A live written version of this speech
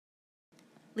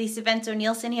Lisa Vento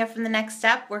Nielsen here from The Next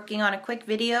Step, working on a quick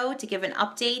video to give an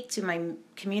update to my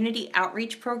community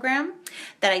outreach program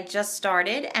that I just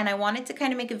started, and I wanted to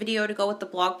kind of make a video to go with the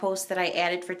blog post that I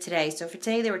added for today. So for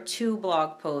today there were 2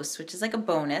 blog posts, which is like a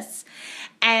bonus,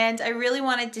 and I really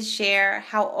wanted to share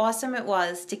how awesome it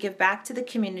was to give back to the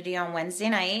community on Wednesday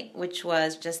night, which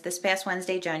was just this past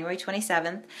Wednesday, January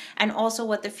 27th, and also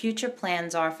what the future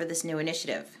plans are for this new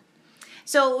initiative.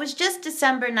 So it was just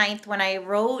December 9th when I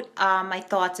wrote my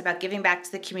thoughts about giving back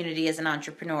to the community as an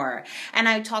entrepreneur. And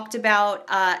I talked about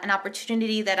an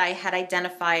opportunity that I had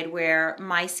identified where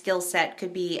my skill set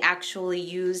could be actually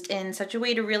used in such a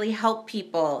way to really help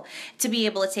people to be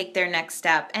able to take their next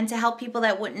step and to help people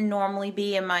that wouldn't normally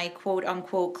be in my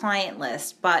quote-unquote client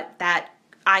list, but that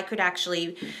I could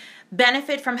actually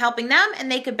benefit from helping them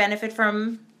and they could benefit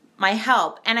from my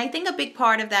help. And I think a big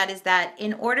part of that is that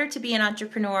in order to be an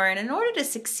entrepreneur and in order to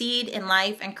succeed in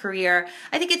life and career,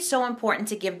 I think it's so important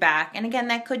to give back. And again,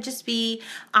 that could just be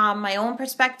my own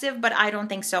perspective, but I don't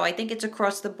think so. I think it's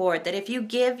across the board that if you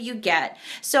give, you get.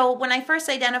 So when I first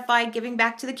identified giving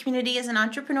back to the community as an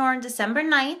entrepreneur on December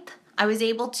 9th, I was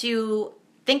able to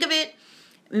think of it,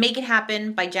 make it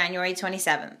happen by January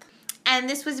 27th. And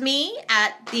this was me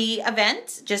at the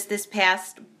event just this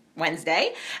past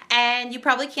Wednesday, and you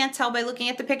probably can't tell by looking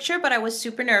at the picture, but I was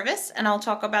super nervous, and I'll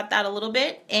talk about that a little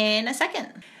bit in a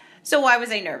second. So why was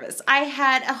I nervous? I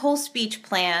had a whole speech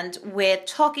planned with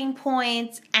talking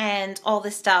points and all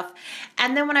this stuff,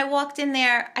 and then when I walked in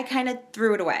there, I kind of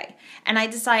threw it away, and I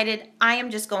decided I am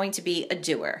just going to be a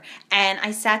doer. And I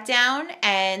sat down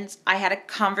and I had a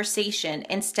conversation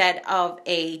instead of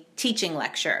a teaching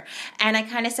lecture, and I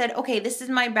kind of said, okay, this is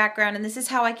my background and this is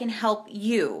how I can help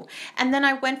you. And then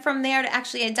I went from there to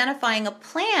actually identifying a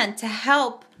plan to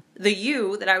help the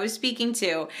you that I was speaking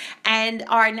to. And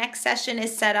our next session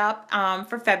is set up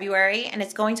for February, and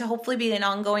it's going to hopefully be an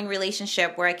ongoing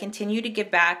relationship where I continue to give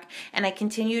back and I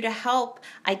continue to help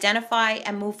identify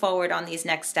and move forward on these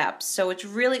next steps. So it's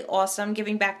really awesome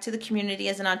giving back to the community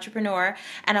as an entrepreneur,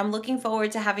 and I'm looking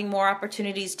forward to having more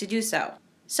opportunities to do so.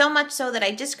 So much so that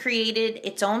I just created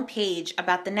its own page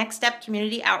about the Next Step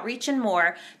community outreach and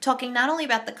more, talking not only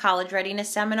about the college readiness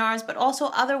seminars, but also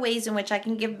other ways in which I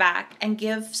can give back and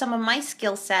give some of my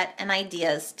skill set and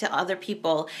ideas to other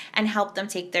people and help them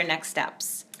take their next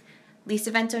steps.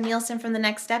 Lisa Vento Nielsen from The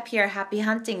Next Step here. Happy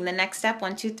hunting. The Next Step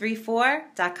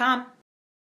 1234.com.